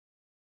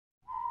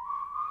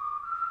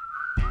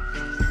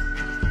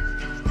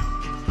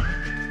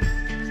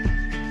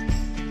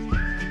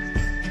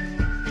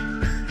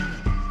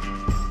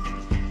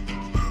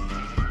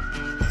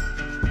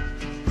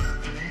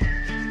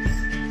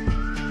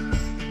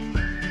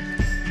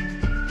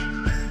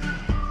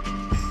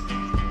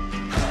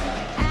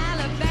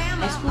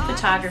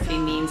photography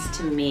means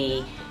to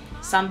me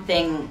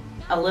something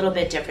a little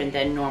bit different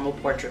than normal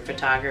portrait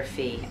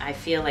photography. I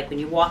feel like when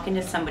you walk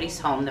into somebody's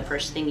home, the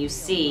first thing you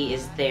see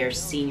is their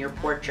senior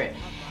portrait,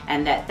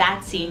 and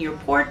that senior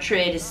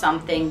portrait is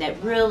something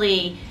that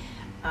really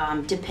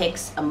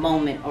depicts a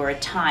moment or a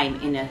time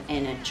in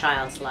a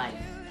child's life.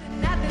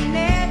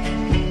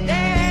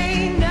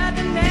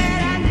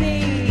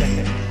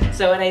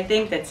 So what I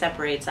think that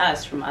separates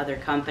us from other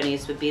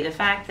companies would be the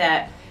fact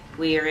that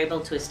we are able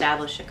to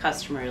establish a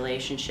customer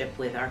relationship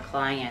with our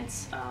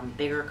clients.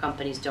 Bigger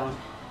companies don't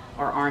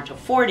or aren't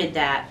afforded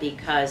that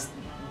because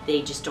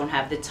they just don't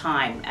have the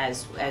time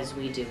as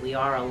we do. We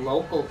are a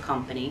local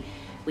company.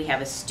 We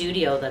have a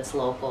studio that's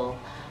local,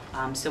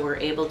 so we're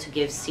able to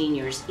give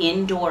seniors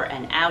indoor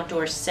and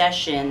outdoor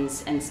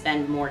sessions and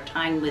spend more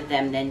time with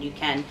them than you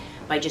can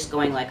by just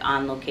going like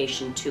on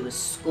location to a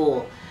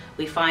school.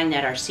 We find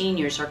that our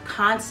seniors are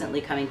constantly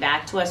coming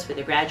back to us for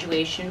their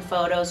graduation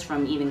photos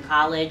from even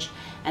college,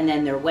 and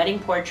then their wedding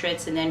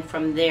portraits, and then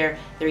from there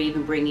they're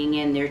even bringing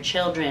in their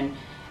children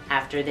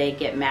after they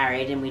get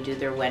married, and we do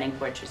their wedding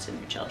portraits and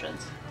their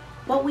children's.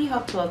 What we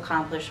hope to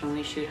accomplish when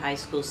we shoot high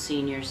school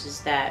seniors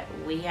is that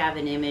we have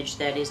an image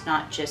that is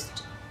not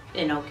just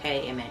an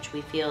okay image.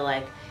 We feel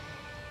like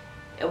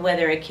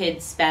whether a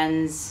kid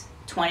spends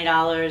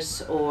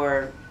 $20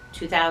 or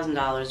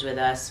 $2,000 with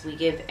us, we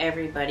give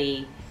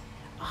everybody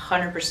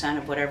 100%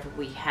 of whatever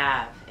we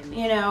have. And,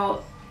 you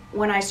know,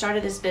 when I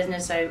started this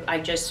business, I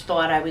just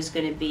thought I was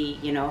going to be,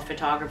 you know, a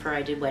photographer.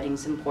 I did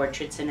weddings and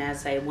portraits, and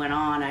as I went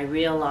on, I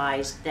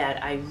realized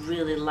that I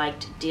really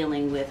liked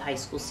dealing with high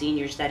school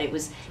seniors, that it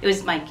was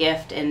my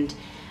gift, and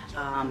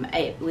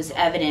it was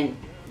evident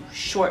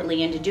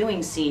shortly into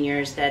doing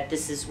seniors that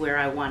this is where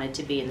I wanted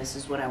to be and this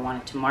is what I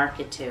wanted to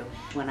market to.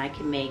 When I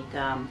can make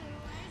a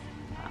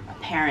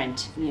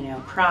parent, you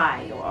know,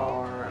 cry,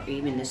 or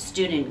even the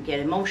student get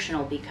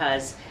emotional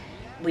because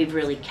we've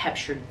really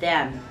captured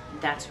them,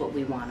 that's what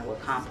we want to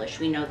accomplish.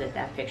 We know that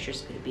that picture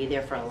is going to be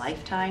there for a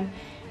lifetime,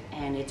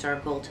 and it's our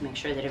goal to make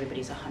sure that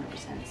everybody's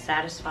 100%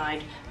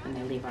 satisfied when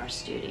they leave our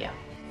studio.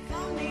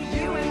 Only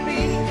you and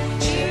me,